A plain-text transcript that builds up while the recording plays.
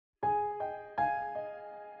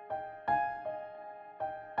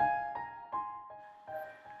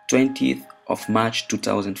20th of March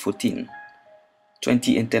 2014,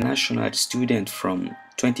 20 international students from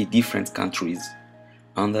 20 different countries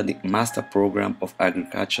under the Master Program of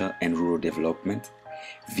Agriculture and Rural Development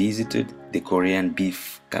visited the Korean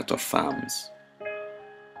beef cattle farms.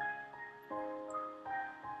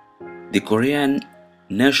 The Korean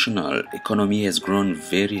national economy has grown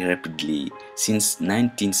very rapidly since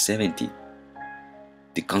 1970.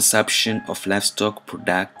 The consumption of livestock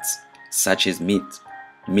products such as meat,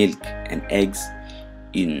 milk, and eggs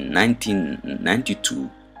in 1992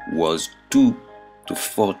 was 2 to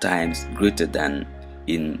 4 times greater than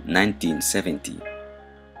in 1970.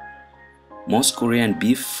 Most Korean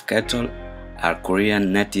beef cattle are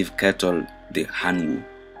Korean native cattle, the Hanwoo.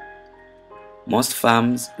 Most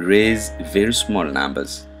farms raise very small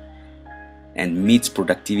numbers, and meat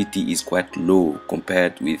productivity is quite low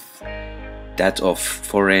compared with that of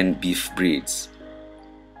foreign beef breeds.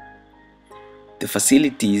 The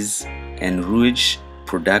facilities and rouge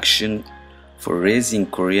production for raising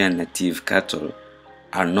Korean native cattle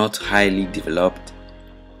are not highly developed.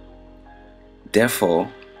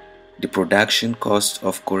 Therefore, the production costs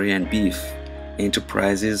of Korean beef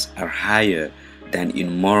enterprises are higher than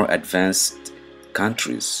in more advanced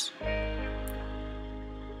countries.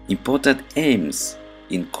 Important aims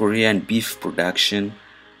in Korean beef production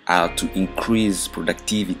are to increase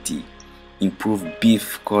productivity, improve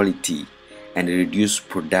beef quality, and reduce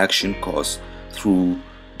production costs through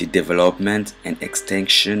the development and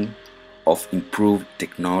extension of improved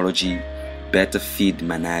technology, better feed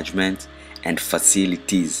management and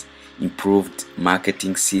facilities, improved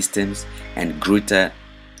marketing systems, and greater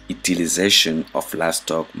utilization of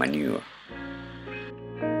livestock manure.